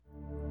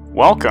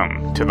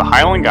Welcome to the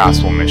Highland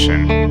Gospel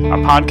Mission, a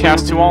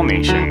podcast to all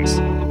nations.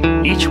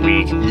 Each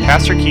week,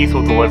 Pastor Keith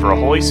will deliver a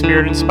Holy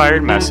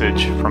Spirit-inspired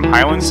message from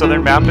Highland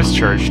Southern Baptist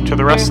Church to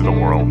the rest of the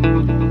world.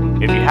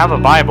 If you have a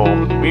Bible,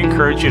 we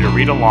encourage you to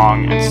read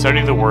along and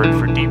study the Word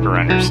for deeper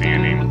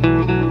understanding.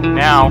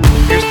 Now,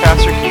 here's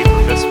Pastor Keith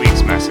with this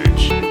week's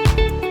message.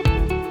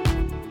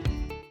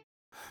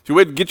 If you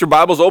would get your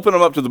Bibles, open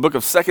them up to the book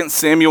of 2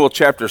 Samuel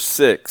chapter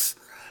 6.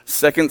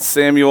 2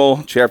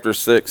 Samuel chapter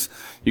 6.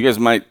 You guys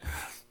might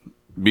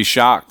be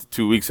shocked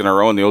 2 weeks in a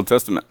row in the Old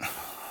Testament.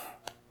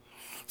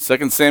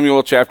 2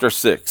 Samuel chapter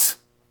 6.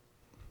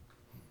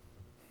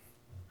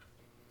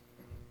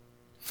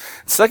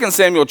 2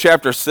 Samuel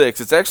chapter 6,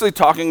 it's actually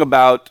talking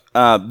about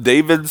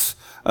David's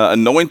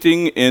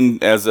anointing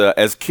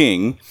as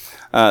king.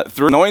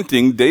 Through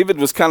anointing, David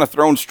was kind of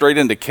thrown straight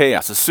into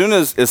chaos. As soon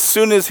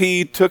as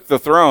he took the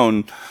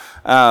throne,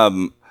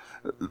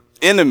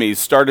 enemies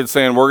started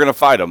saying, we're going to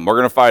fight him,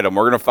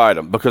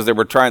 because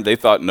they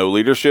thought new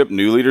leadership.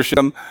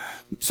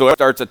 So it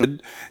starts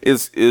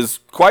is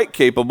quite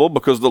capable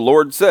because the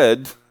Lord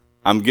said,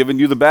 I'm giving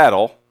you the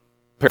battle.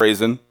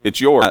 Paraphrasing, it's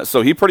yours.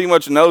 So he pretty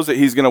much knows that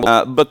he's going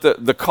to but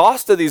the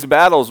cost of these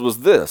battles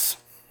was this.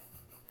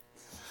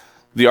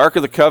 The Ark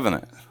of the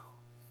Covenant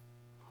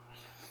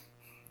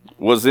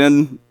was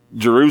in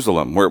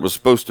Jerusalem where it was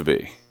supposed to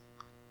be.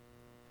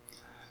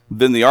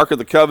 Then the Ark of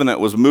the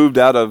Covenant was moved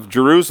out of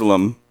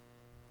Jerusalem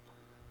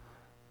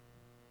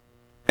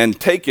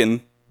and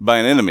taken by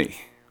an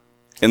enemy,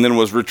 and then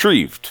was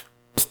retrieved.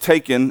 Was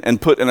taken and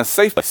put in a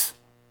safe place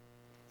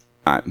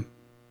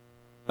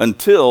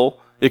until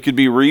it could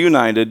be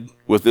reunited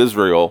with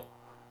Israel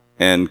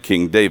and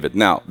King David.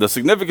 Now, the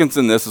significance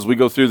in this as we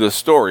go through this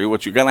story,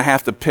 what you're going to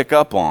have to pick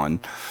up on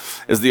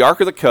is the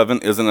Ark of the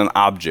Covenant isn't an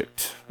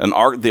object.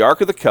 The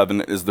Ark of the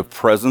Covenant is the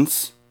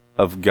presence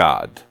of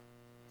God.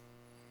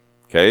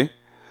 Okay?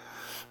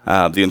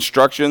 The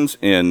instructions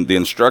in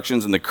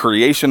the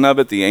creation of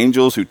it, the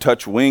angels who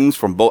touch wings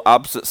from both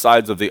opposite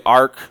sides of the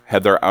ark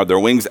had their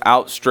wings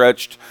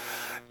outstretched.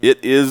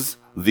 It is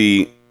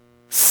the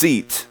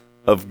seat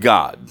of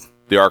God,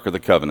 the Ark of the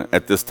Covenant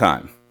at this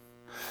time.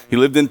 He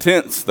lived in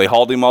tents. They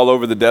hauled him all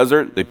over the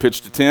desert. They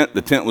pitched a tent.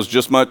 The tent was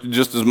just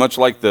as much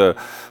like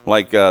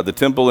the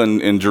temple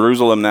in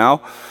Jerusalem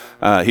now.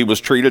 He was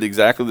treated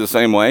exactly the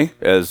same way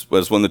as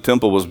when the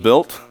temple was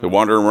built. They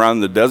wandered around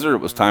the desert.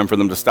 It was time for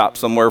them to stop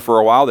somewhere for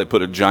a while. They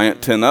put a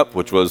giant tent up,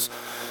 which was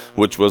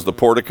the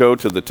portico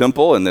to the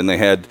temple, and then they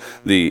had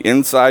the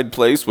inside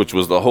place, which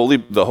was the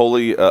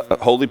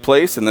holy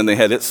place, and then they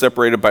had it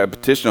separated by a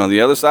partition on the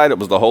other side. It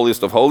was the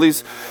holiest of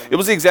holies. It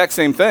was the exact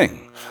same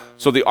thing.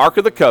 So the Ark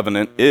of the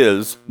Covenant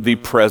is the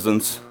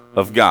presence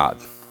of God.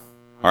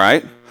 All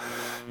right?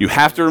 You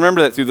have to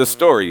remember that through this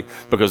story,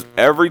 because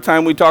every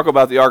time we talk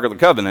about the Ark of the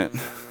Covenant,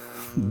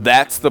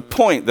 that's the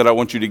point that I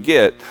want you to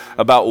get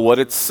about what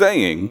it's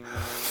saying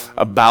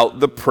about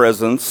the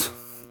presence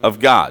of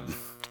God.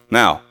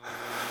 Now,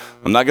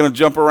 I'm not going to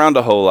jump around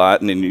a whole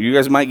lot, and you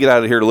guys might get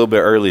out of here a little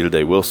bit early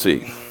today. We'll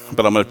see.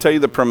 But I'm going to tell you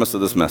the premise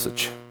of this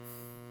message.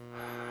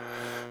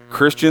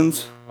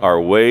 Christians are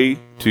way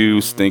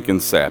too stinking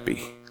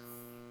sappy.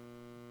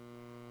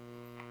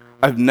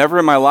 I've never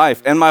in my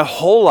life, and my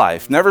whole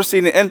life, never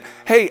seen it. And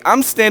hey,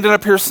 I'm standing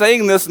up here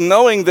saying this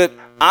knowing that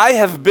I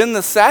have been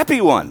the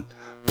sappy one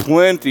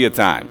plenty of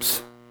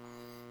times.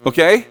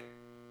 Okay?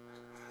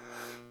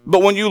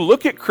 But when you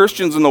look at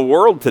Christians in the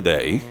world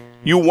today,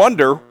 you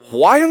wonder,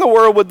 why in the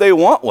world would they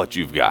want what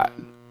you've got?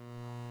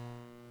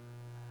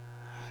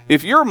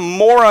 If you're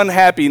more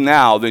unhappy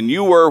now than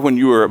you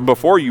were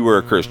before you were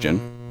a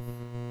Christian,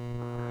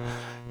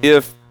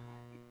 if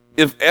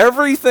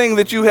everything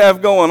that you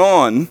have going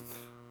on,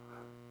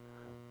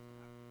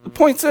 the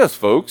point's this,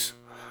 folks.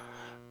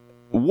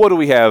 What do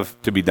we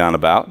have to be down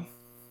about?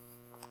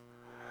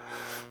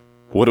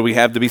 What do we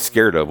have to be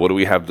scared of? What do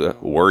we have to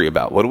worry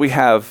about? What do we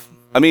have?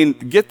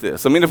 Get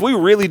this. If we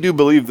really do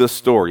believe this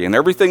story and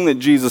everything that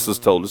Jesus has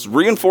told us,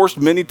 reinforced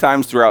many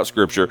times throughout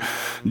Scripture,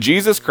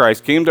 Jesus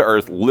Christ came to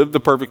earth, lived the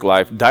perfect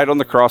life, died on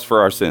the cross for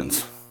our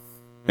sins.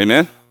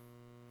 Amen?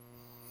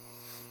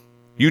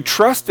 You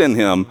trust in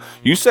him.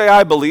 You say,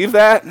 I believe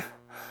that.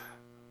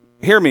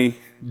 Hear me.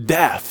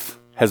 Death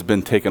has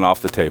been taken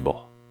off the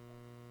table.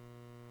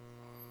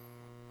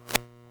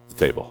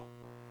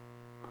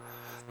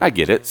 I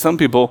get it. Some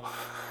people,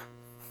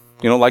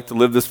 like to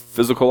live this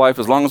physical life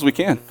as long as we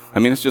can.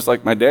 It's just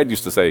like my dad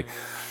used to say.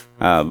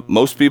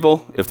 Most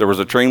people, if there was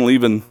a train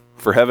leaving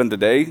for heaven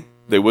today,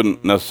 they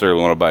wouldn't necessarily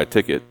want to buy a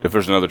ticket if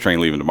there's another train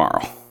leaving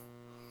tomorrow.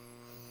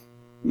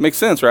 Makes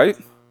sense, right?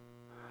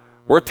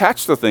 We're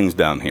attached to things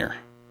down here.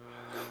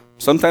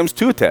 Sometimes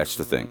too attached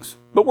to things.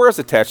 But we're as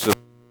attached to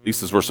at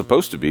least as we're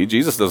supposed to be.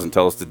 Jesus doesn't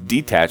tell us to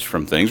detach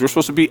from things. We're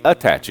supposed to be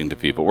attaching to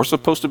people. We're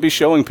supposed to be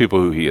showing people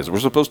who he is. We're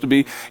supposed to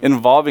be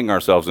involving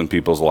ourselves in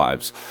people's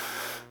lives.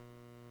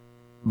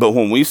 But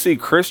when we see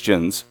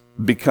Christians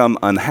become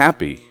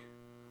unhappy,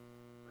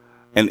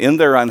 and in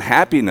their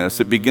unhappiness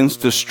it begins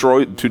to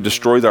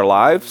destroy their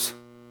lives,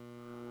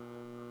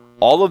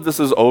 all of this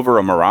is over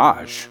a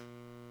mirage.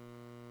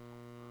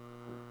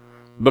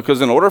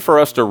 Because in order for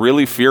us to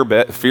really fear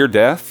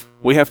death,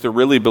 we have to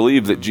really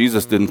believe that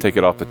Jesus didn't take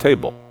it off the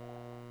table.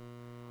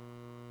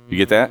 You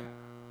get that?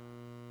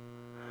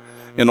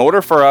 In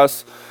order for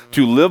us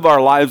to live our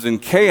lives in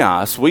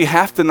chaos, we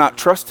have to not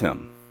trust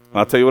him.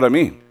 I'll tell you what I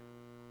mean.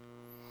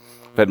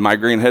 I've had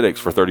migraine headaches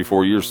for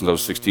 34 years since I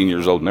was 16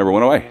 years old. Never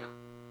went away.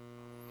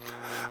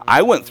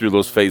 I went through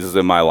those phases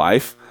in my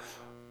life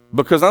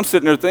because I'm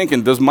sitting there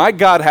thinking, does my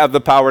God have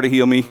the power to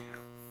heal me?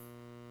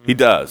 He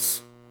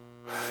does.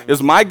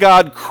 Is my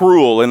God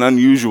cruel and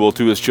unusual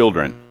to his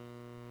children?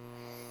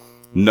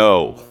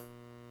 No.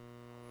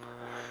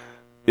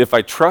 If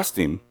I trust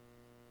him,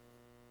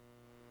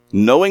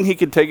 knowing he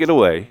can take it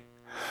away,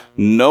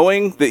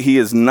 knowing that he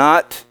is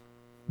not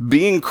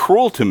being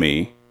cruel to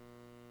me,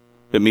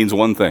 it means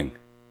one thing.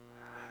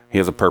 He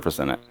has a purpose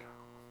in it.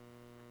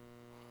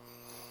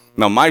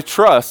 Now, my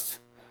trust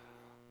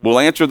will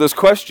answer this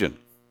question.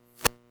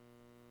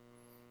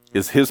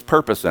 Is his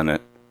purpose in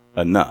it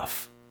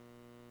enough?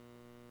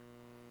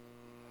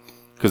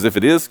 Because if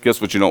it is,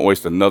 guess what you don't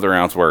waste another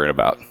ounce worrying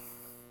about?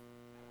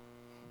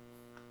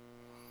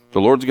 The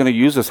Lord's going to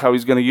use us how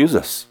he's going to use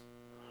us.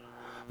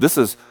 This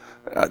is,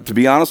 to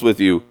be honest with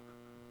you,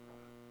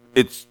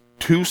 it's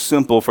too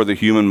simple for the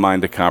human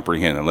mind to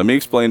comprehend. And let me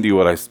explain to you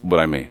what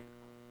I mean.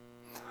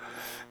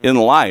 In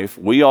life,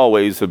 we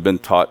always have been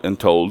taught and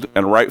told,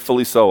 and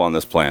rightfully so on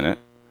this planet,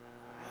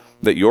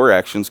 that your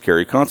actions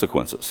carry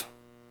consequences.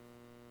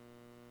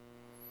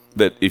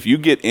 That if you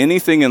get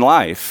anything in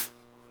life,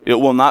 it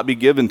will not be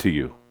given to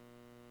you.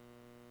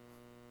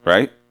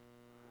 Right?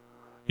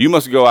 You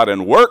must go out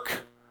and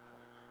work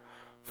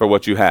for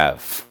what you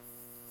have.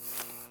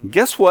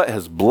 Guess what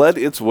has bled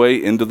its way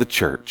into the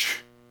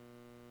church?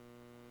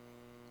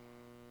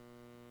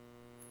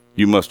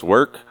 You must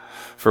work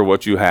for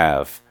what you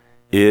have.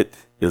 It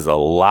is a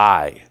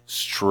lie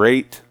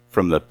straight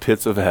from the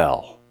pits of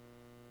hell.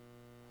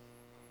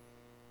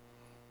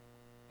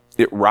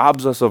 It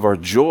robs us of our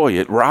joy.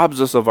 It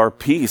robs us of our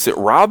peace. It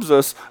robs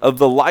us of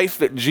the life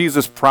that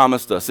Jesus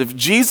promised us. If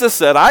Jesus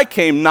said, I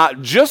came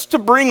not just to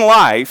bring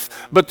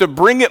life, but to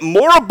bring it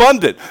more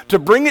abundant, to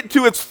bring it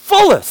to its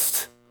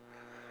fullest.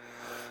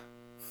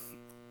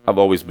 I've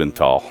always been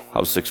tall. I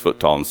was 6 foot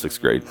tall in 6th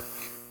grade.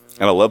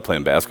 And I love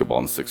playing basketball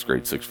in 6th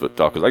grade, 6 foot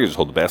tall, because I could just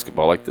hold the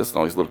basketball like this and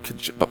all these little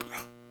kids jump up.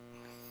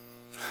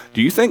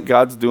 Do you think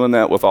God's doing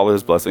that with all of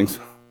his blessings?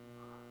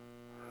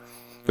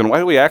 Then why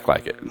do we act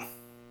like it?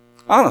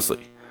 Honestly.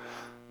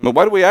 But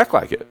why do we act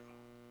like it?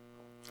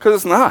 Because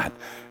it's not.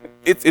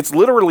 It's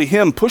literally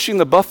him pushing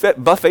the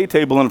buffet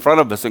table in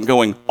front of us and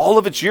going, all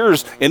of it's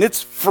yours and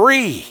it's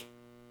free.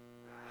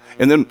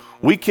 And then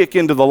we kick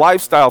into the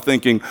lifestyle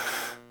thinking,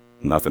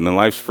 nothing in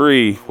life's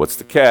free. What's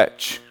the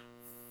catch?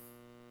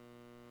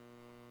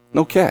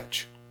 No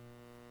catch.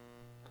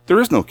 There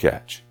is no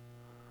catch.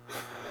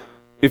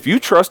 If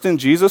you trust in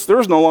Jesus, there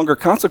is no longer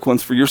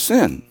consequence for your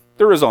sin.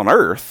 There is on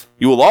earth.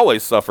 You will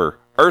always suffer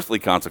earthly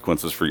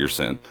consequences for your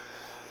sin.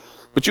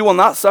 But you will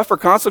not suffer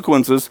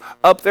consequences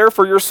up there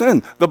for your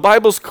sin. The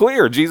Bible's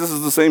clear. Jesus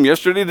is the same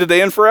yesterday, today,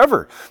 and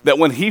forever. That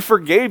when he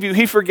forgave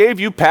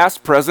you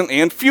past, present,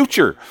 and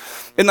future.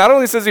 And not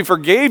only says he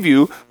forgave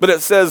you, but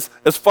it says,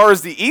 as far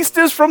as the east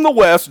is from the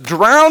west,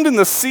 drowned in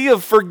the sea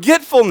of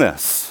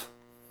forgetfulness.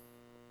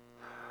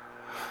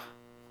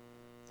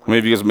 How many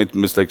of you guys have made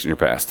mistakes in your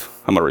past?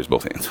 I'm going to raise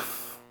both hands.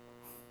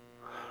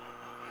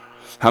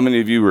 How many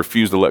of you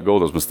refuse to let go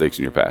of those mistakes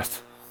in your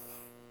past?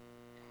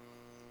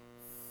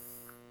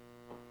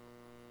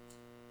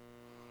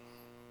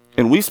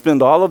 And we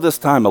spend all of this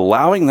time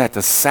allowing that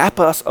to sap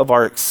us of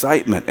our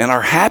excitement and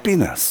our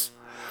happiness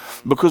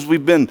because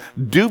we've been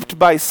duped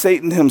by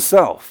Satan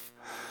himself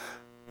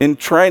in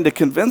trying to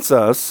convince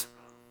us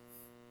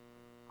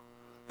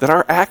that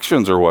our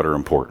actions are what are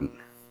important.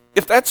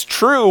 If that's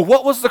true,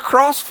 what was the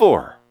cross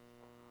for?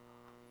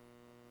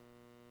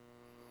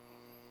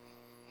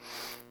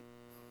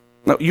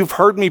 Now, you've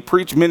heard me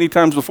preach many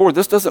times before.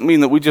 This doesn't mean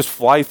that we just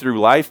fly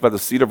through life by the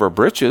seat of our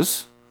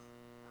britches.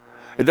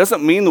 It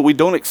doesn't mean that we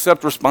don't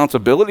accept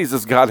responsibilities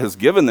as God has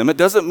given them. It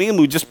doesn't mean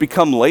we just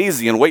become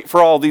lazy and wait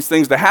for all these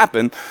things to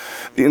happen.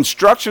 The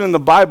instruction in the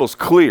Bible is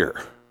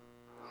clear.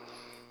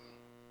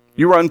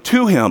 You run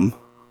to him,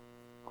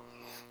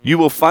 you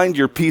will find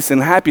your peace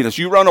and happiness.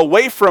 You run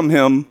away from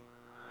him,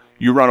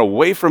 you run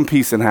away from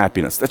peace and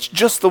happiness. That's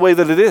just the way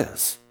that it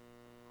is.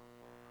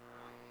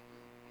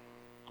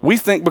 We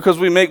think because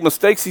we make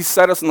mistakes, he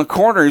set us in the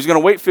corner. He's going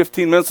to wait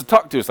 15 minutes to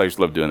talk to us. I used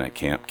to love doing that at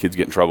camp. Kids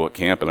get in trouble at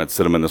camp, and I'd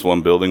sit them in this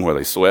one building where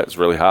they sweat. It's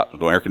really hot,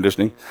 no air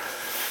conditioning.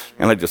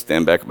 And I'd just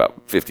stand back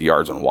about 50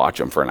 yards and watch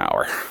them for an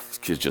hour. These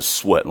kids just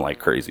sweating like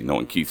crazy,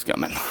 knowing Keith's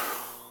coming.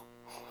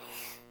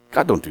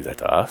 God don't do that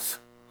to us.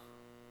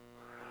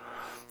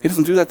 He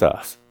doesn't do that to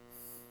us.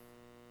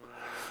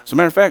 As a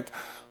matter of fact,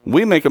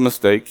 we make a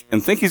mistake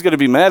and think he's going to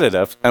be mad at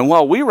us, and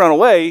while we run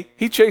away,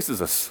 he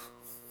chases us.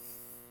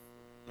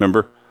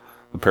 Remember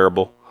the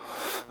parable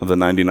of the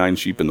 99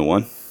 sheep and the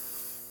one?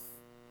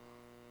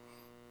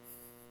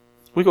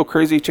 We go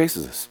crazy, he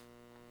chases us.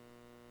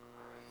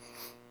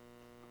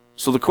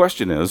 So the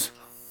question is,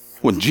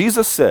 when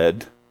Jesus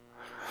said,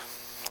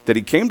 that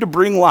he came to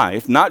bring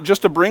life, not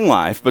just to bring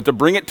life, but to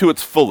bring it to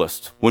its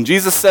fullest. When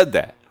Jesus said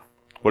that,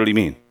 what did he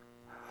mean?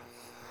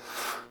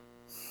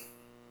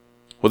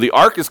 Well, the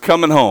ark is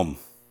coming home.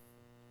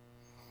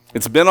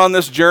 It's been on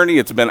this journey.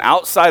 It's been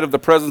outside of the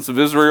presence of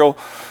Israel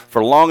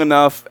for long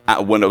enough.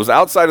 When it was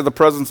outside of the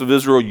presence of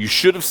Israel, you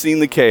should have seen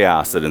the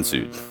chaos that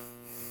ensued.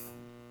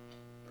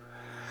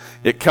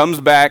 It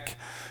comes back.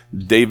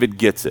 David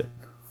gets it.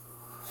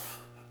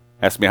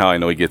 Ask me how I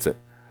know he gets it.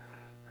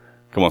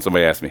 Come on,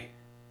 somebody ask me.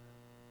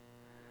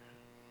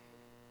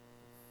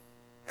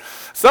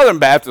 Southern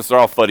Baptists are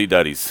all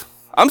fuddy-duddies.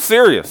 I'm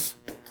serious.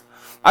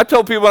 I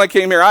told people when I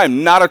came here, I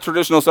am not a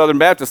traditional Southern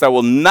Baptist. I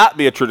will not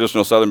be a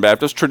traditional Southern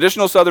Baptist.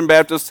 Traditional Southern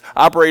Baptists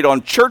operate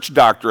on church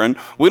doctrine.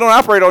 We don't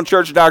operate on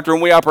church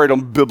doctrine. We operate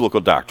on biblical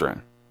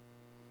doctrine.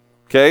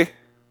 Okay?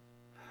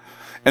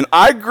 And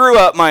I grew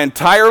up my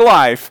entire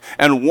life,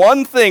 and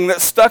one thing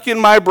that stuck in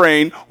my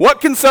brain, what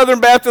can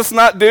Southern Baptists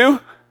not do?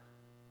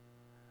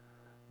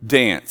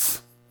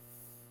 Dance.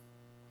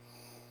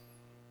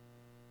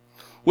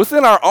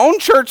 Within our own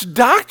church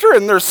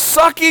doctrine, they're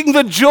sucking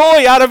the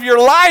joy out of your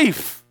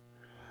life.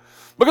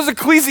 Because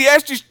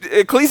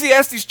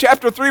Ecclesiastes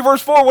chapter 3,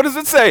 verse 4, what does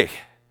it say?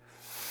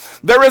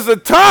 There is a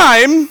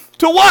time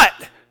to what?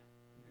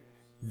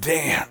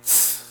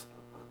 Dance.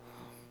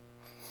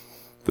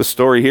 The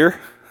story here,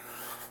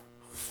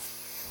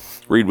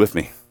 read with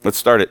me. Let's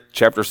start at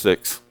chapter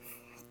 6.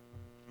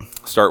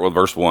 Start with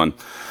verse 1.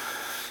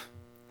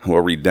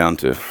 We'll read down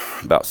to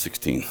about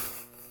 16.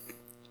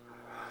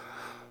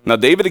 Now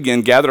David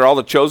again gathered all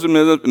the chosen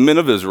men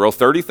of Israel,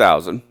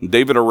 30,000.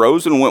 David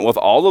arose and went with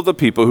all of the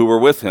people who were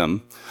with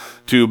him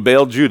to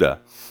Baal Judah,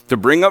 to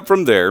bring up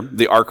from there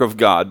the ark of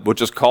God, which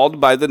is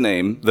called by the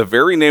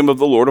very name of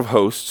the Lord of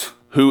hosts,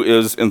 who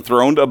is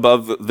enthroned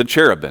above the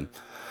cherubim.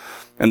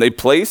 And they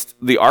placed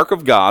the ark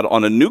of God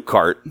on a new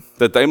cart,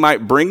 that they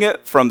might bring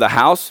it from the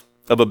house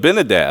of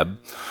Abinadab,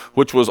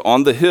 which was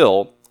on the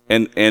hill,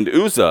 and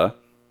Uzzah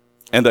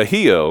and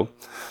Ahio,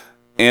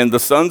 and the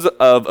sons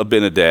of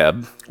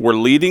Abinadab were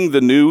leading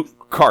the new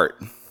cart.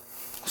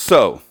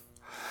 So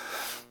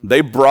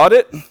they brought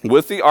it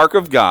with the ark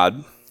of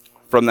God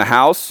from the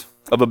house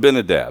of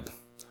Abinadab,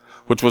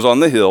 which was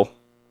on the hill,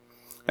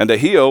 and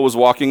Ahio was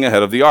walking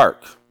ahead of the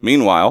ark.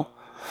 Meanwhile,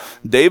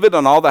 David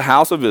and all the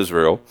house of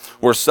Israel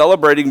were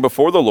celebrating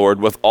before the Lord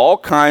with all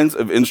kinds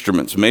of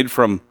instruments made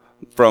from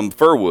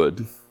fir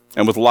wood,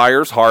 and with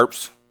lyres,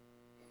 harps,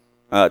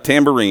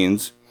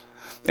 tambourines,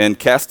 and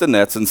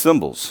castanets and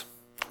cymbals.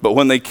 But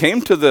when they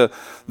came to the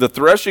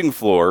threshing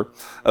floor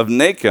of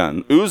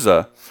Nacon,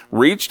 Uzzah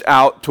reached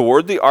out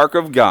toward the ark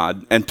of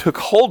God and took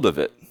hold of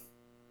it,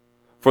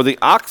 for the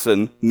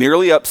oxen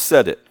nearly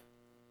upset it.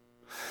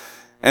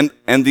 And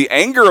the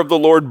anger of the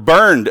Lord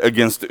burned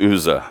against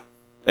Uzzah,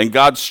 and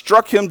God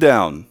struck him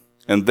down,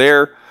 and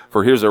there,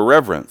 for here's a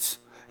reverence,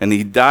 and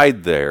he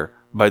died there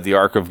by the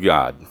ark of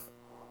God.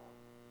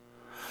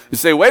 You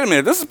say, wait a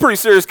minute, this is pretty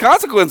serious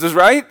consequences,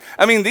 right?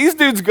 I mean, these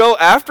dudes go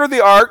after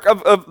the ark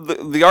of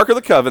the Ark of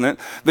the Covenant.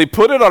 They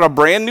put it on a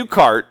brand new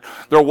cart.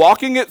 They're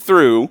walking it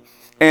through,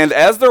 and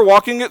as they're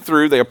walking it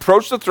through, they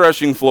approach the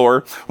threshing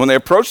floor. When they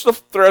approach the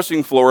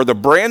threshing floor, the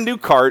brand new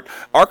cart,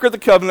 Ark of the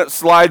Covenant,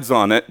 slides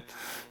on it.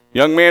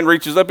 Young man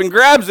reaches up and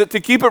grabs it to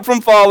keep it from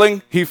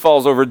falling. He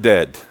falls over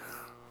dead.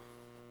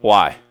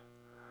 Why?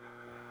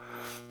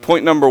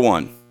 Point number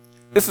 1.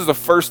 This is the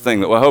first thing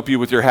that will help you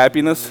with your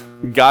happiness.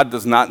 God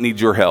does not need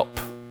your help.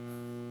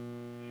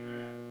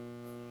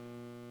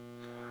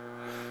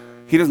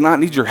 He does not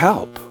need your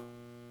help.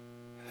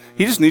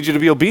 He just needs you to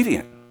be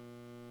obedient.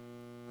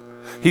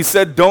 He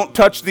said, don't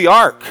touch the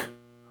ark.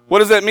 What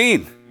does that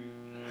mean?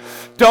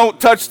 Don't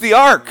touch the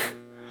ark.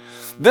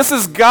 This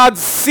is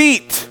God's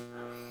seat.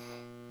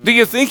 Do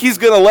you think he's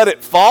going to let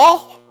it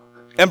fall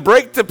and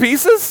break to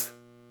pieces?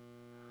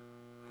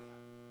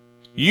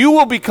 You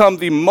will become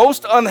the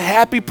most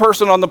unhappy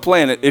person on the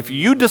planet if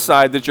you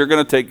decide that you're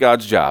going to take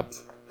God's job.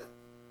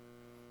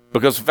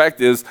 Because the fact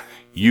is,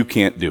 you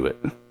can't do it.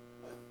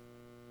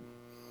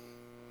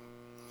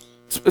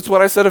 It's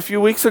what I said a few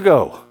weeks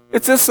ago.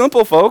 It's this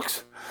simple,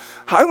 folks.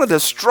 Highland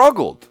has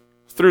struggled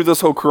through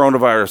this whole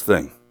coronavirus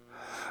thing.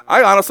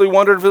 I honestly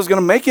wondered if it was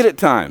going to make it at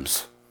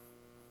times.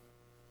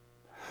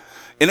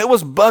 And it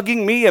was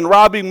bugging me and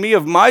robbing me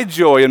of my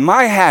joy and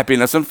my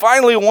happiness. And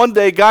finally, one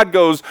day, God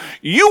goes,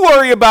 you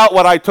worry about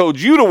what I told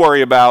you to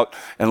worry about,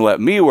 and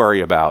let me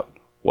worry about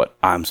what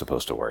I'm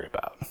supposed to worry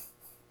about.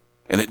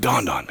 And it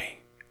dawned on me.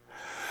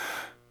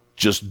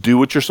 Just do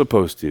what you're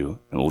supposed to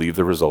and leave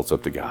the results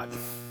up to God.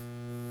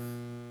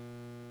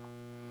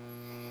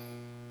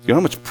 You know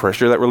how much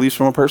pressure that relieves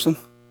from a person?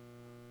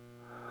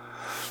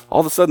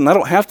 All of a sudden, I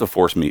don't have to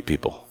force meet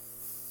people.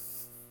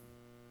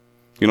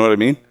 You know what I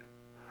mean?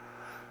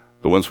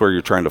 The ones where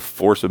you're trying to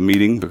force a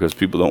meeting because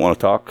people don't want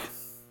to talk.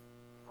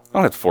 I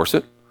don't have to force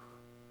it.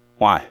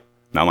 Why?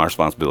 Not my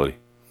responsibility.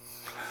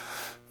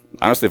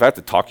 Honestly, if I have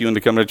to talk you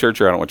into coming to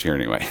church, I don't want you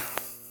here anyway.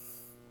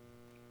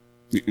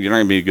 You're not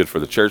going to be good for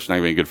the church. You're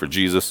not going to be good for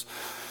Jesus.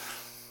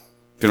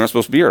 If you're not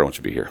supposed to be here, I don't want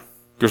you to be here.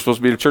 If you're supposed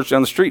to be at a church down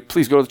the street,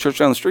 please go to the church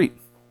down the street.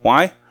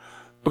 Why?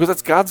 Because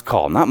that's God's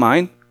call, not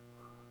mine.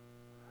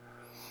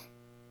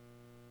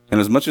 And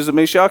as much as it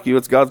may shock you,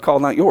 it's God's call,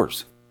 not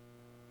yours.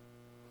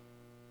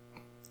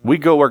 We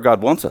go where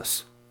God wants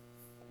us.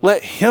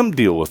 Let him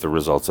deal with the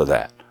results of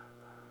that.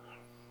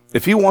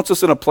 If he wants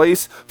us in a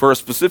place for a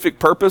specific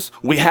purpose,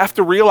 we have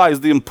to realize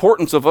the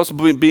importance of us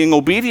being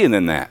obedient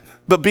in that.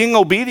 But being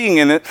obedient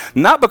in it,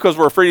 not because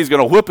we're afraid he's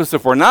going to whip us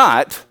if we're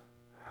not,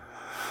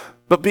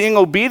 but being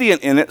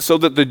obedient in it so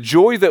that the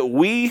joy that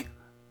we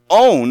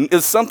own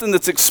is something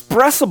that's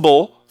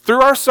expressible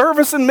through our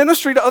service and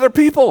ministry to other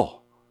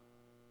people.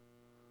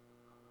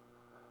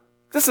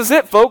 This is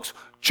it, folks.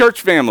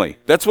 Church family.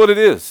 That's what it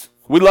is.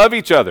 We love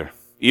each other,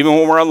 even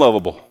when we're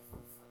unlovable.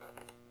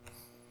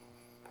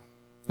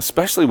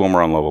 Especially when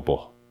we're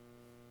unlovable.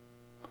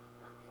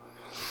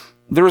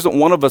 There isn't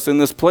one of us in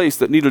this place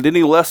that needed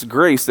any less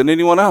grace than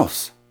anyone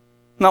else.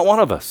 Not one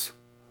of us.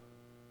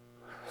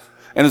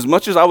 And as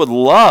much as I would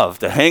love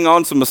to hang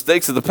on some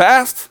mistakes of the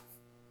past,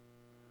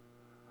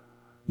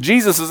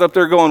 Jesus is up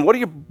there going, what are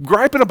you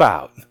griping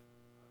about?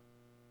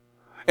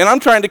 And I'm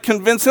trying to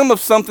convince him of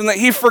something that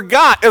he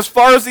forgot as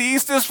far as the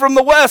east is from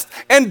the west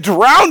and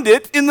drowned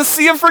it in the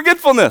sea of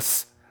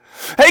forgetfulness.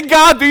 Hey,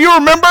 God, do you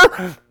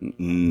remember?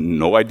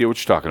 No idea what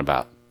you're talking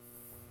about.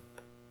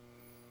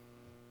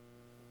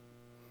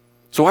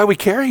 So why are we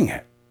carrying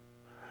it?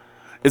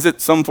 Is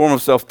it some form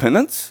of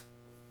self-penance?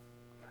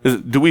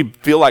 Do we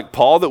feel like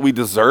Paul that we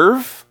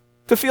deserve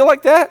to feel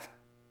like that?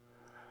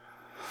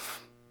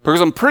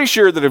 Because I'm pretty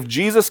sure that if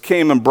Jesus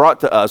came and brought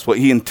to us what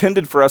he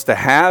intended for us to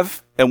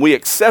have and we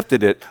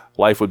accepted it,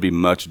 life would be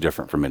much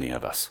different for many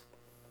of us.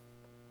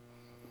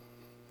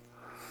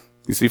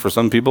 You see, for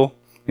some people,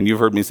 and you've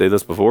heard me say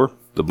this before,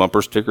 the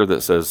bumper sticker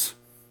that says,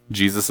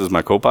 Jesus is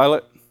my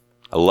co-pilot.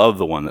 I love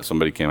the one that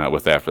somebody came out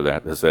with after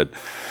that said,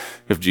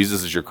 if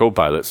Jesus is your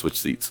co-pilot, switch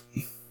seats.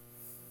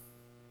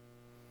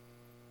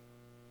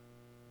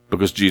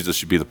 Because Jesus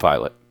should be the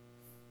pilot.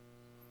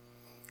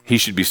 He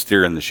should be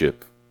steering the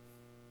ship.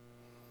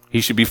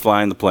 He should be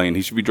flying the plane.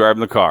 He should be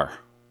driving the car.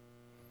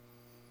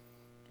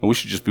 And we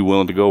should just be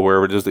willing to go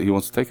wherever it is that he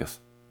wants to take us.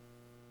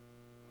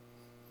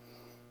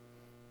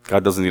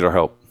 God doesn't need our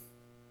help.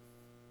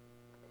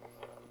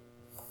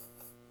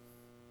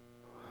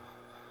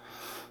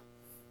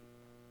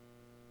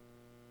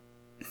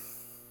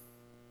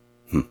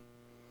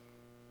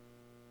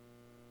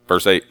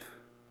 Verse 8.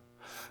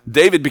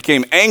 David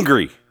became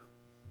angry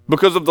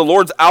because of the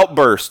Lord's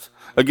outburst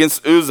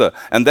against Uzzah,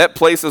 and that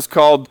place is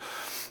called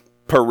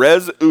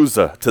Perez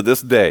Uzzah to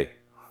this day.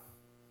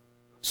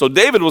 So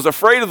David was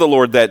afraid of the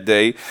Lord that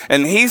day,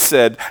 and he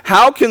said,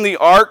 how can the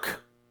ark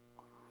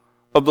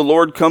of the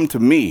Lord come to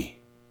me?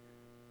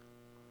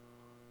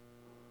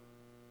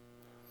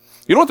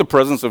 You know what the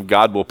presence of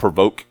God will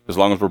provoke as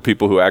long as we're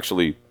people who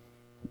actually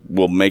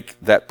will make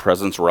that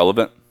presence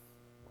relevant?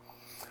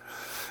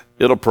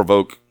 It'll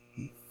provoke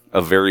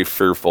a very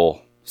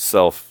fearful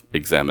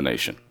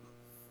self-examination.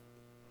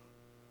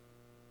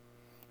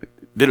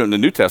 Did it in the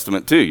New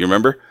Testament too. You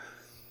remember?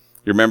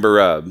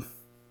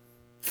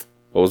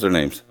 What was their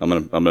names?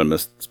 I'm gonna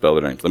misspell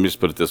their names. Let me just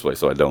put it this way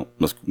so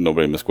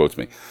nobody misquotes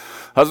me.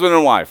 Husband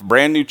and wife,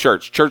 brand new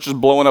church. Church is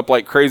blowing up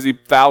like crazy.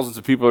 Thousands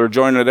of people are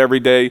joining it every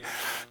day.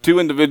 Two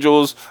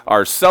individuals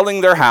are selling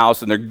their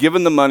house and they're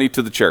giving the money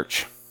to the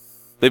church.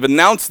 They've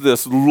announced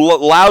this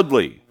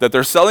loudly, that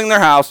they're selling their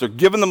house, they're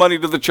giving the money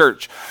to the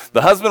church.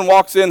 The husband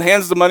walks in,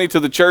 hands the money to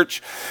the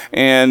church,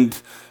 and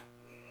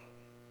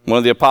one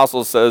of the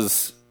apostles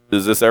says,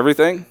 is this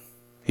everything?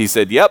 He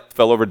said, yep,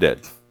 fell over dead.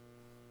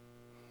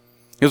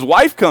 His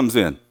wife comes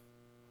in.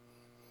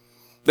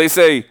 They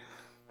say, is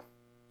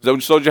that what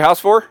you sold your house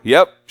for?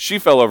 Yep, she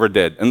fell over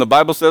dead. And the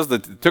Bible says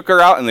that they took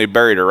her out and they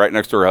buried her right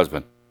next to her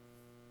husband.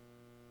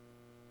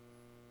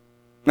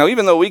 Now,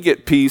 even though we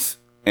get peace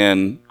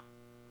and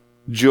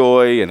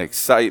joy and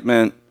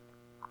excitement,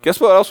 guess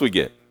what else we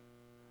get?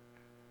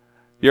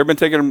 You ever been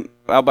taken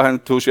out behind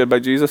the tool shed by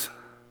Jesus?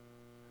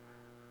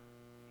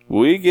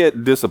 We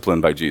get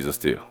disciplined by Jesus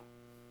too.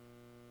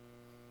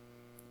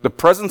 The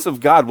presence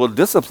of God will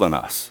discipline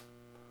us.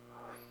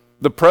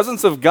 The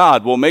presence of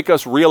God will make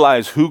us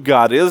realize who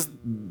God is.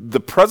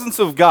 The presence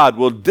of God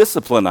will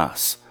discipline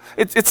us.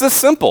 It's this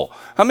simple.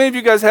 How many of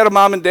you guys had a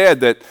mom and dad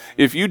that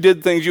if you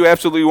did things you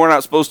absolutely were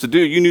not supposed to do,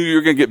 you knew you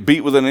were going to get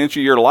beat within an inch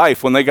of your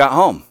life when they got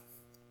home?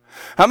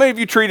 How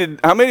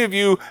many of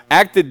you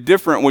acted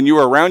different when you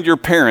were around your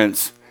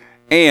parents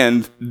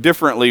and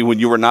differently when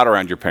you were not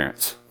around your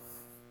parents?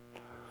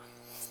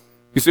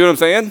 You see what I'm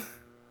saying?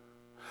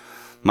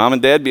 Mom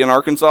and dad be in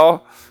Arkansas.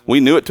 We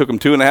knew it took them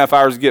 2.5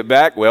 hours to get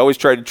back. We always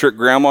tried to trick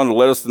grandma to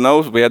let us know.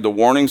 We had the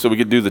warning so we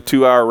could do the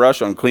 2-hour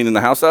rush on cleaning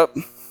the house up.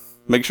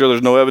 Make sure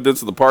there's no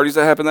evidence of the parties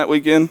that happened that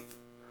weekend.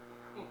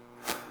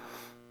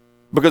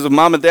 Because if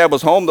mom and dad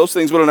was home, those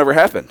things would have never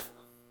happened.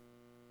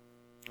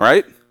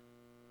 Right?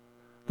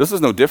 This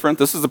is no different.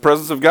 This is the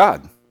presence of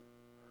God.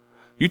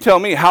 You tell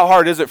me, how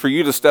hard is it for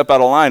you to step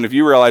out of line if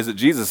you realize that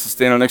Jesus is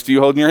standing next to you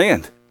holding your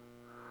hand?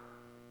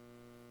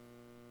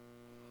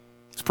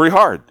 It's pretty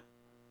hard.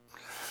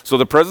 So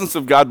the presence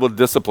of God will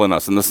discipline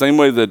us in the same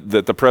way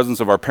that the presence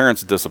of our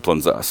parents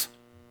disciplines us.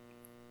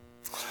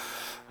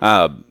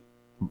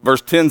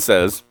 Verse 10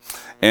 says,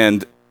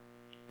 And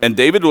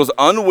David was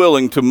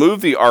unwilling to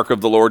move the ark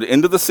of the Lord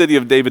into the city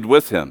of David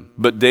with him,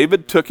 but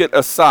David took it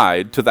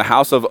aside to the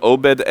house of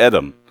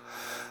Obed-Edom,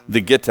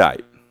 the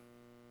Gittite.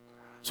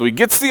 So he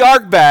gets the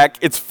ark back.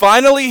 It's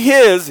finally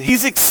his.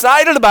 He's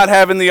excited about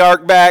having the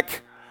ark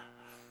back.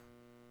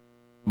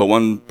 But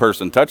one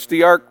person touched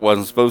the ark,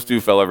 wasn't supposed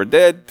to, fell over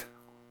dead.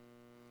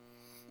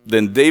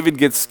 Then David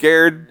gets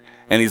scared,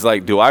 and he's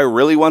like, do I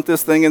really want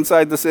this thing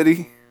inside the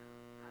city?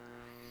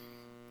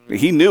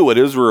 He knew what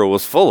Israel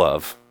was full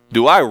of.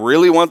 Do I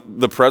really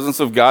want the presence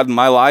of God in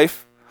my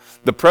life?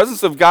 The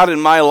presence of God in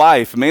my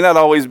life may not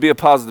always be a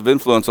positive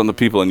influence on the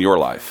people in your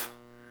life.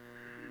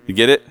 You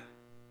get it?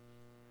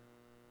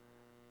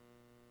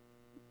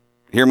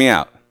 Hear me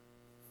out.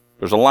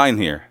 There's a line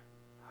here.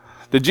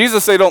 Did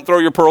Jesus say don't throw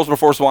your pearls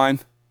before swine?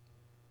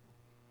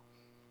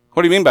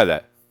 What do you mean by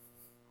that?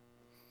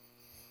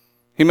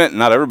 He meant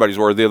not everybody's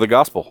worthy of the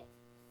gospel.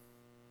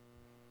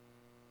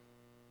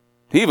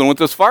 He even went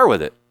this far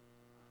with it.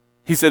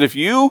 He said, if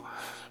you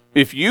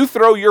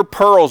throw your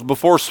pearls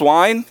before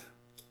swine,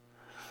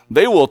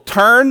 they will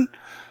turn,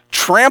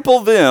 trample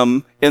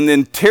them, and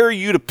then tear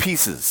you to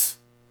pieces.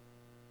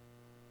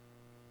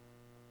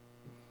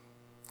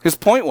 His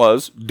point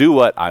was, do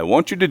what I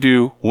want you to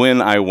do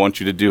when I want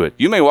you to do it.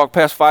 You may walk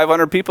past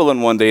 500 people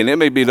in one day, and it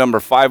may be number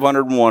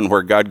 501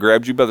 where God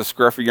grabs you by the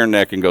scruff of your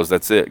neck and goes,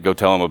 that's it, go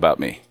tell them about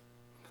me.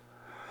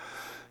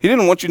 He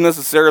didn't want you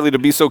necessarily to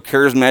be so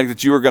charismatic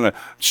that you were going to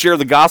share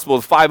the gospel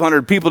with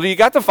 500 people till you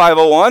got to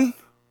 501.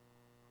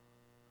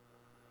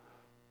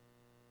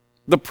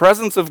 The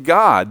presence of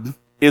God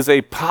is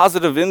a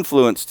positive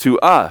influence to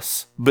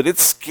us, but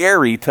it's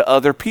scary to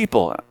other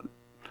people.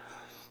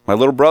 My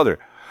little brother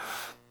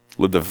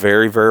lived a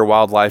very, very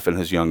wild life in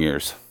his young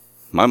years.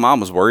 My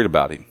mom was worried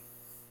about him.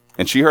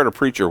 And she heard a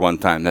preacher one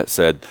time that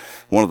said,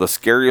 one of the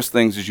scariest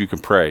things is you can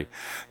pray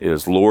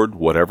is, Lord,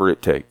 whatever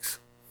it takes.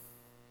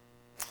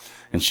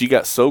 And she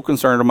got so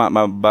concerned about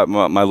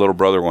my little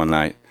brother one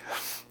night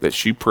that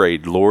she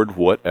prayed, Lord,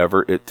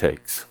 whatever it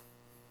takes.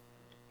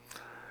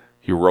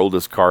 He rolled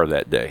his car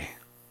that day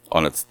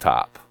on its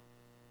top.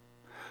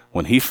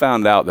 When he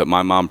found out that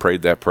my mom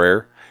prayed that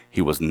prayer,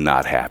 he was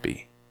not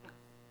happy.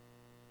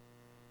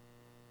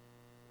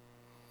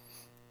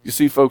 You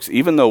see, folks,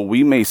 even though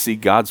we may see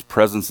God's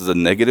presence as a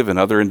negative in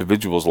other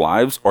individuals'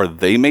 lives, or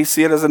they may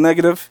see it as a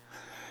negative,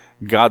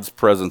 God's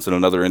presence in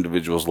another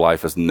individual's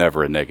life is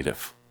never a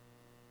negative.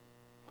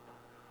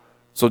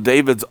 So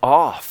David's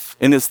off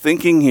in his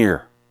thinking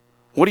here.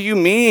 What do you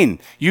mean?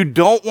 You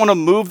don't want to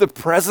move the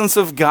presence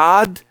of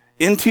God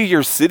into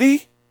your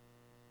city?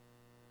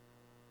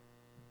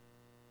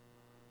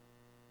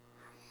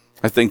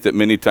 I think that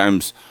many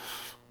times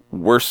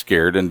we're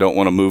scared and don't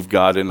want to move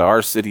God into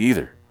our city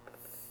either.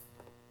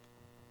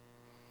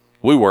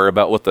 We worry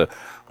about what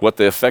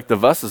the effect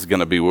of us is going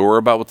to be. We worry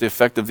about what the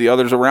effect of the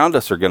others around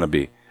us are going to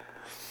be.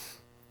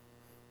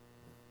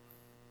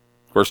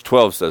 Verse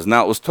 12 says,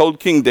 Now it was told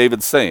King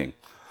David, saying,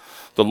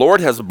 The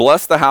Lord has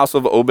blessed the house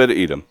of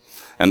Obed-Edom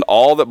and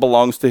all that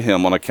belongs to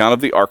him on account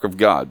of the ark of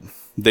God.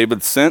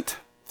 David sent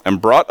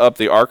and brought up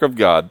the ark of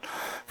God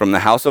from the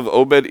house of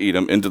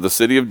Obed-Edom into the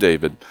city of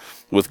David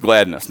with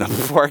gladness. Now,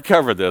 before I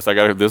cover this,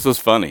 this is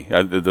funny.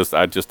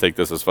 I just take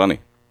this as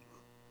funny.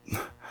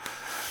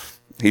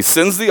 He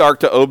sends the ark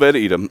to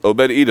Obed-Edom.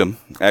 Obed-Edom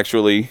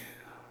actually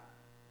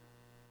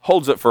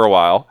holds it for a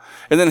while,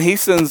 and then he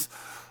sends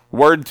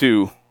word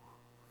to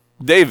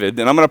David,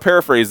 and I'm going to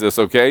paraphrase this,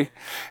 okay?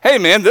 Hey,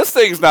 man, this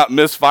thing's not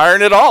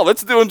misfiring at all.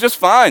 It's doing just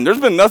fine.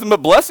 There's been nothing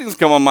but blessings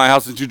come on my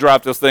house since you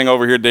dropped this thing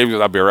over here. David goes,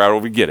 I'll be right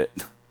over to get it.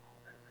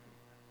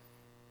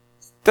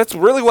 That's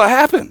really what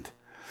happened.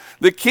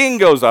 The king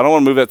goes, I don't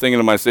want to move that thing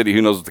into my city.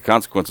 Who knows what the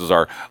consequences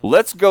are?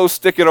 Let's go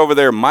stick it over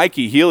there.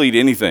 Mikey, he'll eat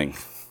anything.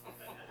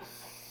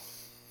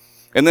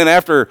 And then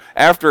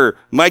after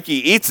Mikey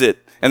eats it,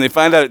 and they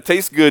find out it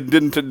tastes good,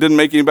 didn't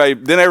make anybody,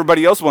 then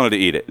everybody else wanted to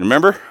eat it.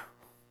 Remember?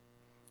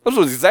 This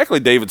was exactly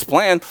David's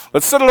plan.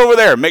 Let's set it over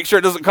there. Make sure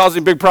it doesn't cause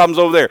any big problems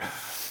over there.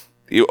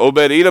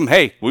 Obed-Edom,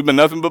 hey, we've been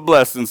nothing but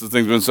blessed since this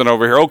thing's been sent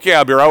over here. Okay,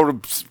 I'll be right over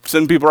to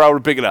send people right over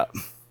to pick it up.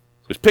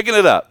 He's picking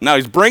it up. Now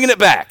he's bringing it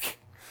back.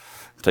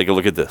 Take a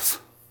look at this.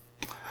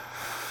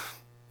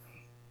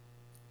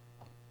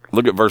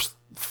 Look at verse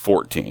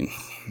 14.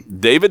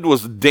 David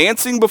was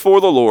dancing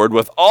before the Lord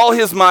with all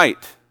his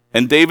might,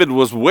 and David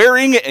was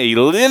wearing a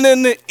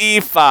linen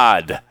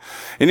ephod.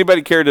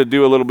 Anybody care to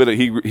do a little bit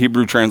of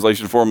Hebrew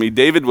translation for me?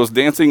 David was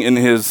dancing in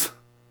his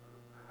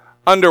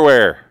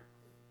underwear.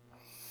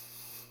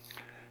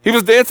 He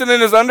was dancing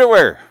in his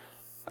underwear.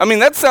 I mean,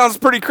 that sounds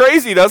pretty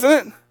crazy, doesn't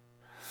it?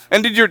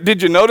 And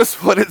did you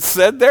notice what it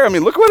said there? I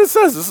mean, look what it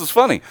says. This is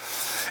funny.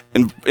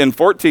 In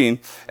 14,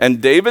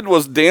 and David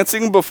was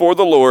dancing before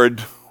the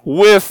Lord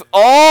with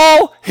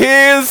all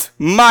his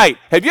might.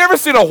 Have you ever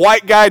seen a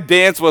white guy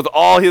dance with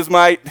all his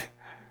might?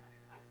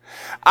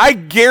 I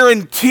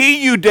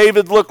guarantee you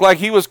David looked like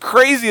he was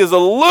crazy as a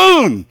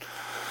loon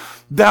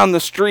down the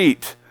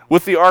street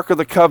with the Ark of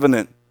the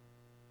Covenant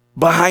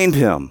behind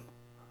him.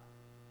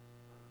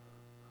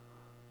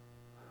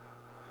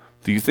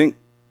 Do you think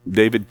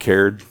David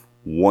cared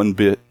one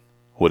bit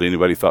what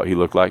anybody thought he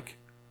looked like?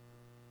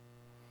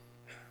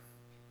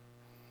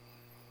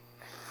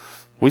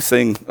 We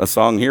sing a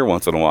song here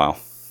once in a while.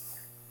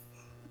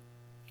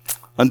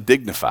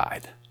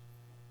 Undignified.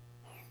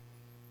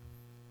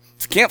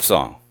 It's a camp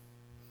song.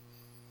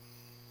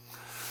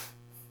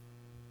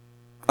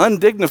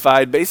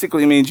 Undignified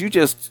basically means you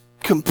just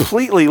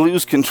completely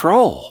lose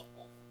control.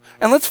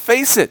 And let's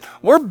face it,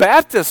 we're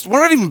Baptists. We're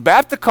not even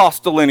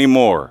Baptist-costal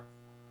anymore.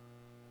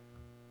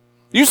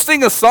 You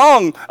sing a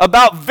song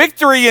about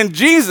victory in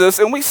Jesus,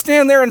 and we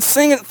stand there and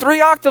sing it 3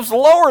 octaves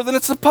lower than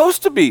it's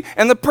supposed to be.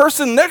 And the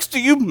person next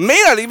to you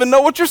may not even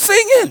know what you're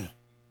singing.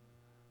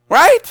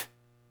 Right?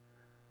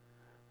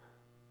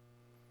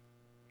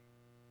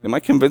 Am I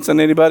convincing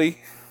anybody?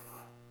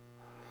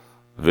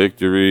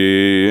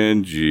 Victory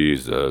in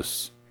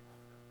Jesus.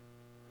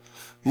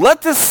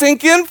 Let this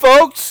sink in,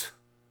 folks.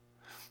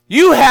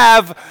 You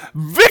have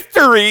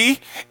victory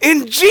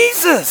in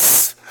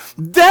Jesus.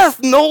 Death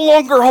no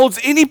longer holds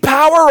any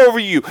power over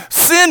you.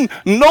 Sin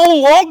no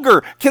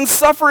longer can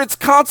suffer its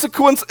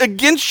consequence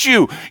against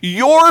you.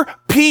 Your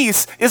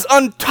peace is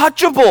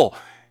untouchable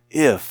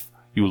if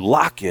you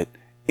lock it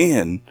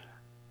in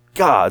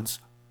God's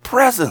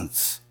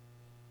presence.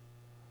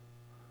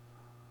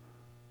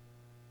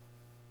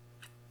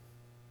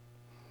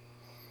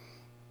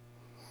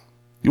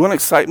 You want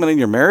excitement in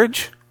your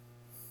marriage?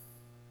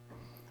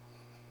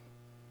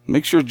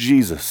 Make sure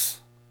Jesus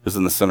is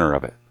in the center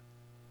of it.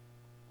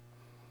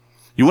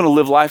 You want to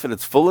live life at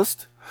its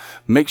fullest?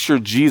 Make sure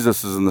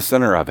Jesus is in the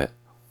center of it.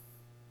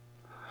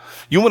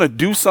 You want to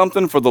do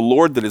something for the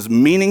Lord that is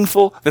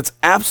meaningful, that's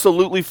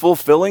absolutely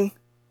fulfilling?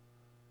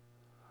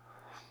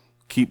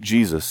 Keep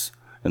Jesus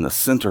in the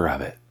center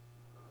of it.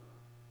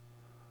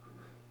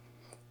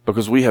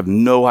 Because we have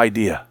no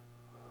idea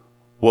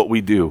what we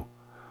do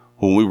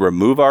when we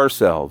remove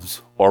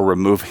ourselves or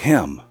remove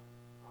Him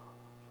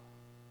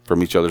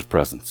from each other's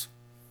presence.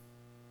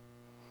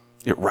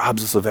 It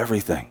robs us of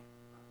everything.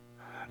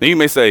 Now you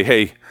may say,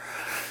 hey,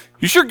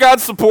 you sure God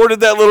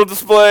supported that little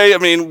display? I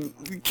mean,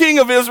 King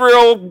of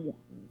Israel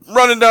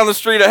running down the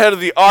street ahead of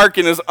the ark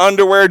in his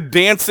underwear,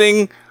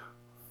 dancing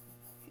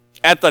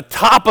at the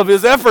top of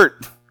his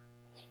effort.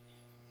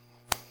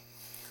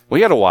 Well,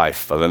 he had a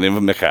wife by the name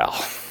of Michal.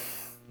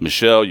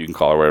 Michelle, you can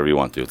call her whatever you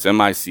want to. It's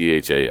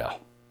Michal.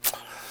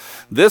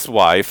 This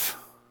wife,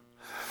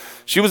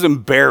 she was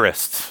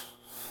embarrassed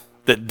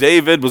that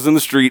David was in the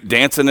street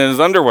dancing in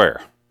his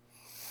underwear.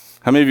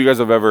 How many of you guys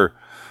have ever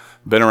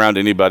been around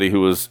anybody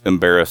who was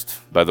embarrassed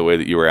by the way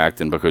that you were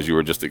acting because you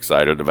were just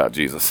excited about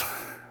Jesus?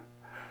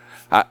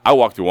 I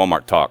walk through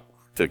Walmart, talk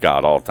to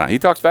God all the time. He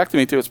talks back to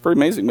me too. It's pretty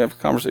amazing. We have a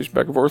conversation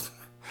back and forth.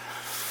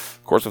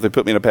 Of course, if they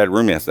put me in a padded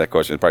room and ask that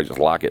question, they'd probably just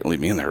lock it and leave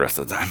me in there the rest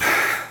of the time.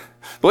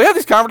 But we have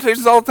these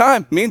conversations all the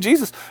time, me and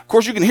Jesus. Of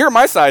course, you can hear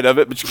my side of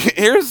it, but you can't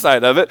hear his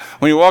side of it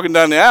when you're walking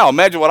down the aisle.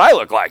 Imagine what I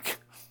look like.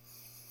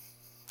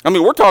 I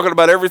mean, we're talking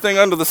about everything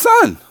under the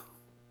sun.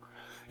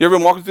 You ever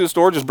been walking through the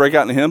store, just break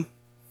out into hymn?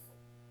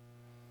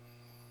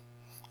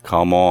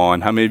 Come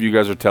on. How many of you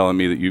guys are telling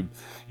me that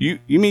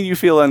you mean you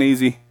feel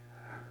uneasy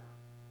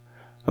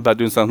about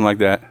doing something like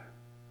that?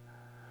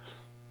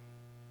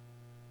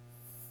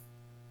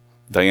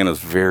 Diana's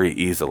very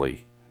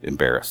easily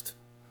embarrassed.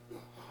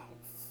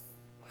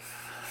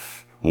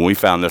 When we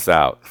found this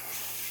out,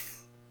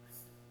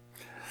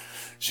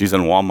 she's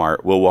in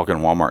Walmart. We'll walk in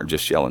Walmart and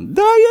just yelling,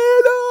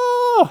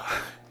 Diana!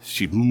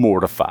 She's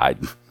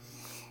mortified.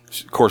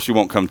 Of course, she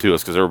won't come to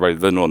us because everybody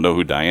doesn't know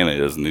who Diana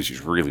is, and then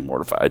she's really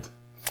mortified.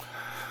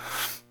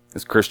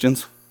 As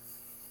Christians,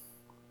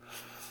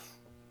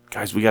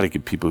 guys, we got to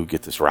get people who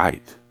get this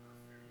right.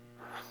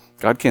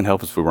 God can't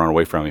help us if we run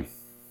away from Him.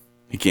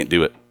 He can't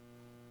do it.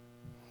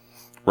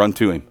 Run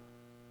to Him.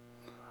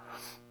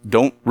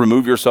 Don't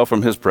remove yourself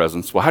from His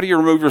presence. Well, how do you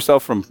remove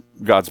yourself from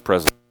God's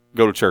presence?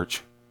 Go to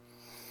church.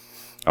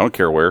 I don't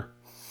care where.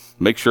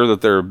 Make sure that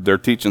they're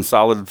teaching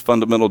solid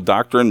fundamental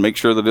doctrine. Make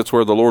sure that it's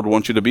where the Lord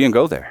wants you to be and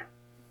go there.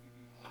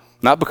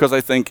 Not because I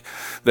think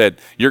that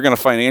you're going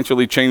to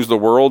financially change the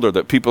world or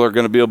that people are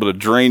going to be able to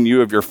drain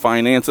you of your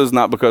finances.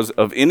 Not because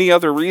of any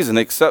other reason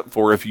except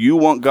for if you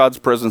want God's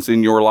presence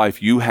in your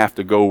life, you have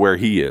to go where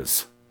He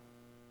is.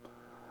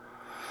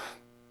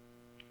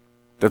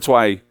 That's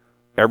why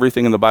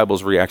everything in the Bible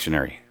is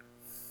reactionary.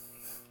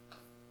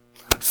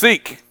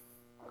 Seek.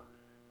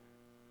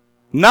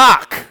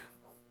 Knock.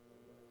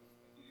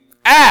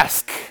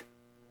 Ask.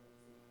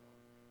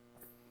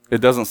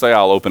 It doesn't say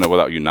I'll open it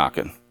without you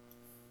knocking.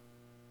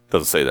 It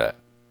doesn't say that.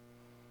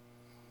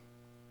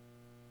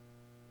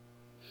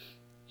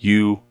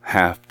 You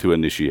have to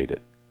initiate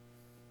it.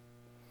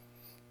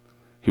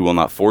 He will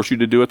not force you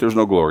to do it. There's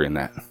no glory in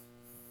that.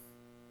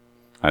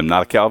 I'm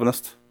not a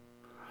Calvinist.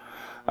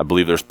 I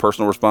believe there's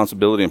personal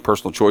responsibility and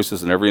personal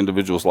choices in every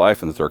individual's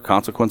life and that there are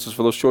consequences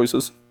for those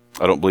choices.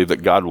 I don't believe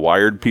that God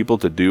wired people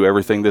to do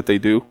everything that they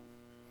do.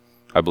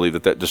 I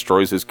believe that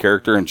destroys His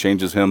character and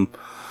changes Him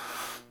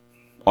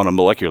on a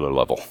molecular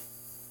level.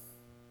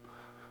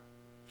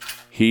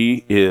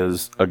 He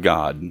is a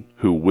God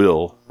who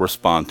will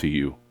respond to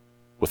you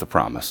with a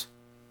promise.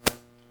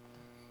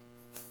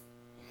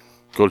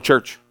 Go to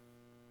church.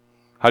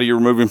 How do you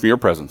remove him from your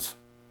presence?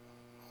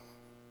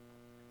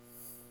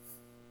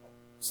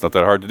 It's not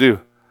that hard to do.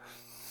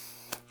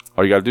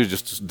 All you got to do is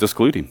just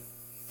disclude him.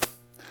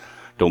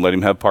 Don't let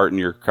him have part in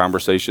your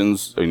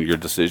conversations and your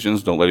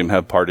decisions. Don't let him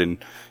have part in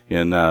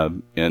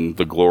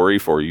the glory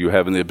for you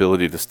having the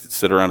ability to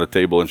sit around a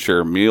table and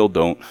share a meal.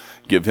 Don't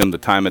give him the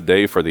time of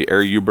day for the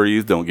air you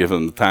breathe. Don't give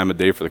him the time of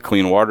day for the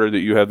clean water that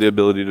you have the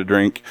ability to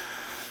drink.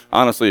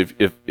 Honestly,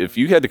 if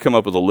you had to come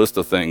up with a list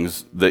of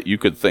things that you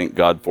could thank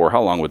God for,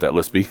 how long would that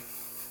list be?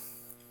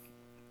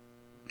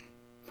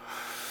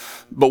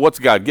 But what's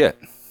God get?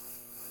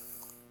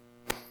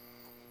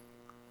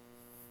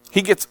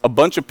 He gets a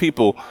bunch of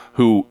people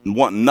who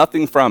want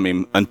nothing from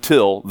him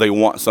until they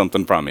want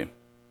something from him.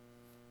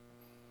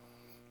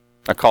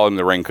 I call him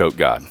the raincoat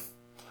God.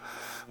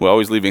 We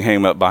always leave him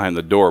hanging up behind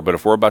the door, but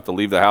if we're about to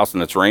leave the house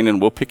and it's raining,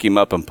 we'll pick him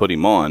up and put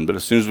him on. But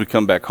as soon as we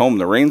come back home,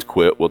 the rain's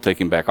quit, we'll take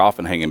him back off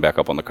and hang him back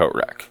up on the coat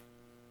rack.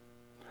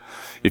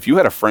 If you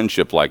had a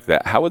friendship like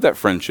that, how would that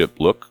friendship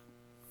look?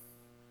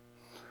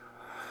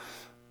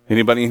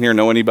 Anybody in here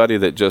know anybody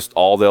that just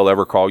all they'll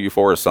ever call you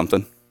for is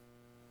something?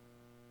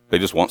 They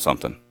just want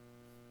something.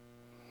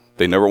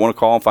 They never want to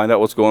call and find out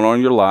what's going on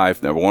in your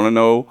life, never want to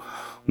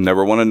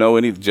know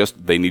any,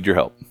 just they need your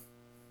help.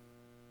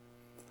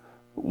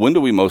 When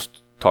do we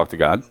most talk to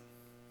God?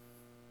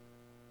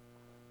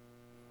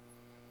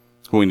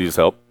 When we need his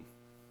help.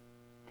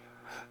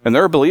 And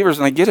there are believers,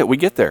 and I get it, we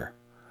get there.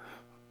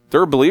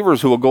 There are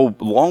believers who will go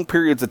long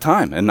periods of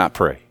time and not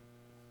pray.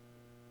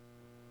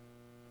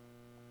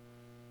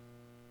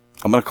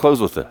 I'm going to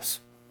close with this.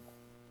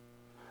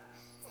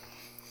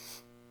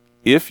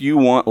 If you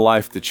want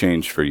life to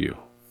change for you,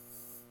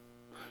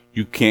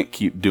 you can't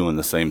keep doing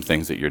the same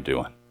things that you're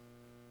doing.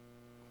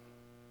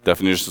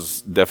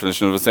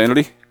 Definition of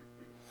insanity?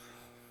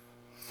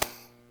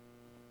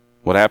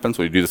 What happens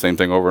when you do the same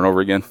thing over and over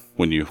again?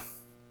 When you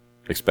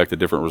expect a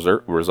different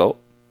result?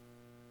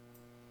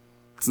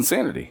 It's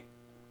insanity.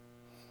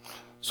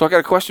 So I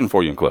got a question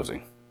for you in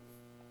closing.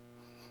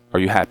 Are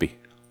you happy?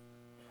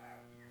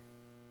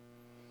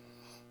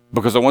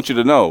 Because I want you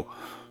to know,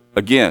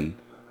 again,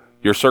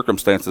 your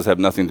circumstances have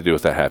nothing to do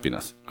with that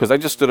happiness. Because I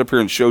just stood up here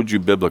and showed you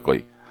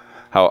biblically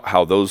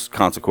how those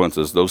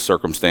consequences, those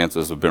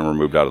circumstances have been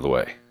removed out of the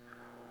way.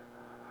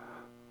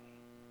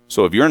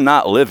 So if you're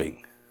not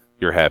living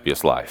your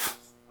happiest life,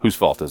 whose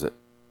fault is it?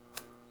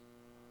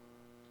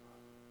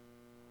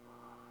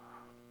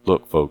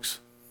 Look,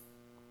 folks,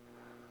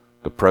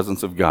 the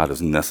presence of God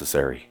is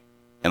necessary.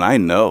 And I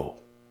know,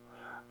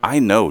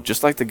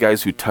 just like the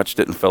guys who touched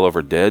it and fell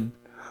over dead,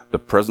 the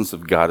presence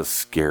of God is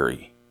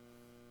scary.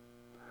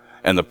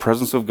 And the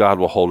presence of God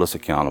will hold us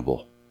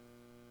accountable.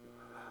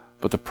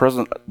 But the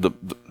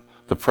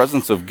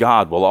presence of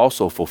God will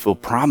also fulfill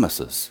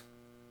promises.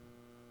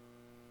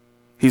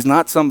 He's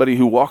not somebody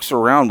who walks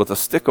around with a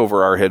stick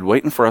over our head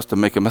waiting for us to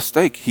make a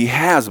mistake. He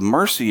has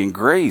mercy and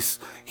grace.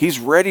 He's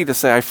ready to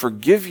say, I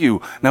forgive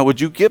you. Now, would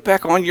you get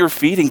back on your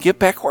feet and get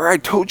back where I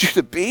told you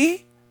to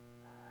be?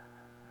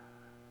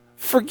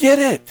 Forget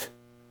it.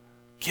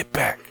 Get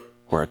back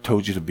where I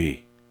told you to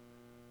be.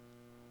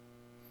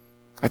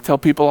 I tell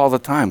people all the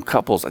time,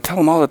 couples, I tell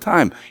them all the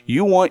time,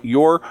 you want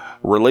your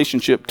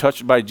relationship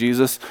touched by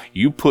Jesus,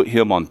 you put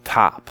him on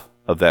top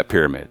of that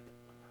pyramid.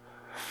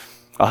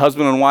 A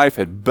husband and wife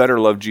had better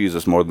love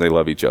Jesus more than they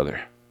love each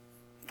other.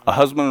 A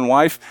husband and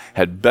wife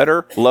had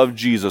better love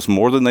Jesus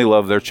more than they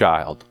love their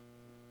child.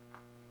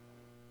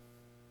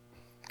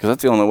 Because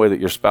that's the only way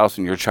that your spouse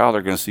and your child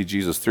are going to see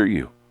Jesus through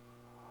you.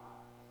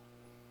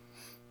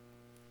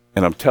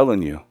 And I'm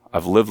telling you,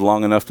 I've lived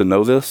long enough to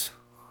know this.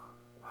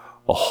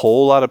 A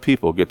whole lot of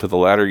people get to the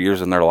latter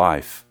years in their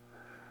life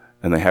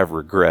and they have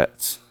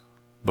regrets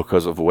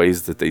because of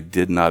ways that they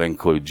did not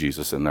include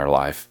Jesus in their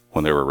life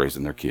when they were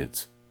raising their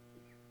kids.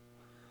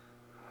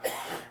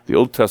 The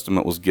Old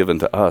Testament was given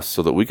to us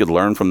so that we could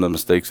learn from the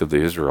mistakes of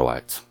the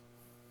Israelites.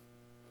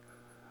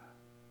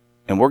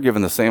 And we're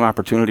given the same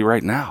opportunity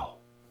right now.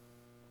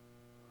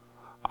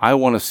 I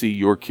want to see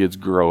your kids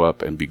grow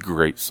up and be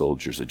great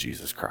soldiers of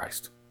Jesus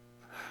Christ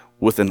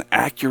with an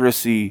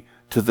accuracy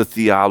to the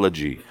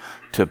theology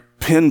to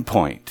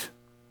pinpoint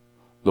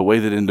the way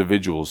that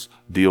individuals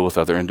deal with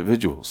other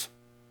individuals.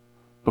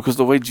 Because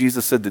the way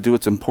Jesus said to do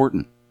it's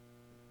important.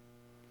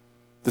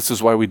 This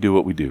is why we do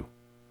what we do.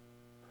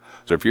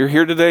 So if you're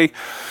here today,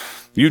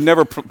 you've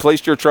never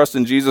placed your trust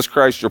in Jesus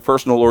Christ, your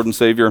personal Lord and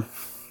Savior,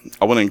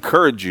 I want to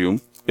encourage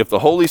you, if the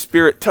Holy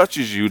Spirit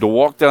touches you, to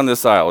walk down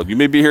this aisle. You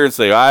may be here and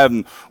say,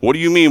 what do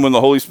you mean when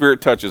the Holy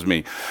Spirit touches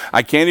me?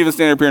 I can't even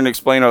stand up here and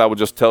explain it. I will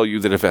just tell you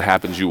that if it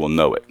happens, you will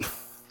know it.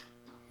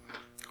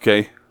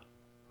 Okay?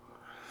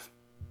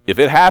 If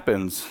it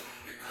happens,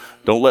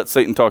 don't let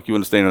Satan talk you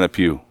into staying in that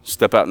pew.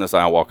 Step out in this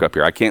aisle, walk up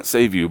here. I can't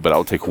save you, but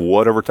I'll take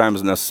whatever time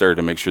is necessary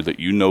to make sure that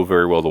you know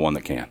very well the one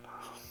that can.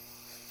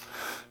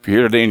 If you're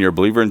here today and you're a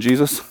believer in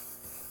Jesus,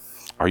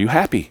 are you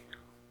happy?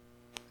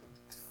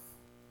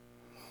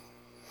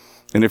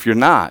 And if you're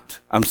not,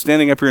 I'm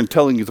standing up here and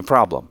telling you the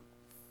problem.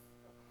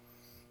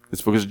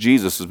 It's because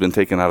Jesus has been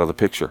taken out of the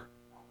picture.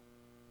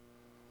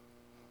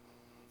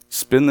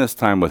 Spend this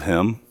time with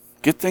him.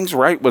 Get things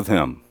right with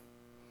him.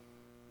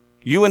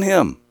 You and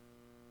him.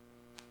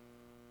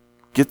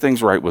 Get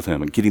things right with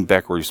him and get him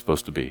back where he's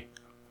supposed to be.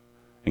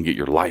 And get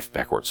your life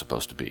back where it's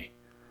supposed to be.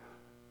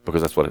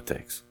 Because that's what it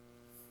takes.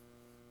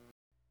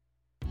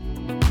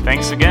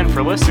 Thanks again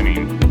for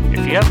listening.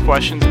 If you have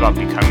questions about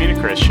becoming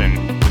a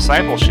Christian,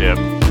 discipleship,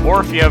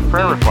 or if you have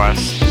prayer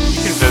requests,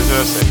 you can visit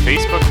us at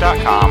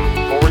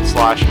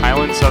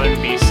facebook.com/Highland Southern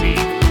BC.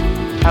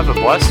 Have a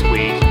blessed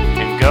week,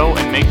 and go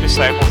and make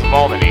disciples of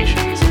all the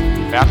nations,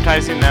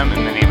 baptizing them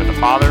in the name of the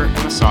Father, and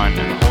the Son,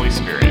 and the Holy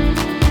Spirit.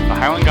 The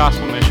Highland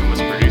Gospel Mission was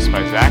produced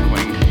by Zach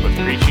Link, with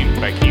preaching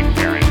by Keith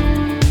Perrin.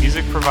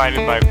 Music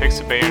provided by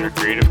Pixabay under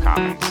Creative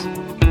Commons.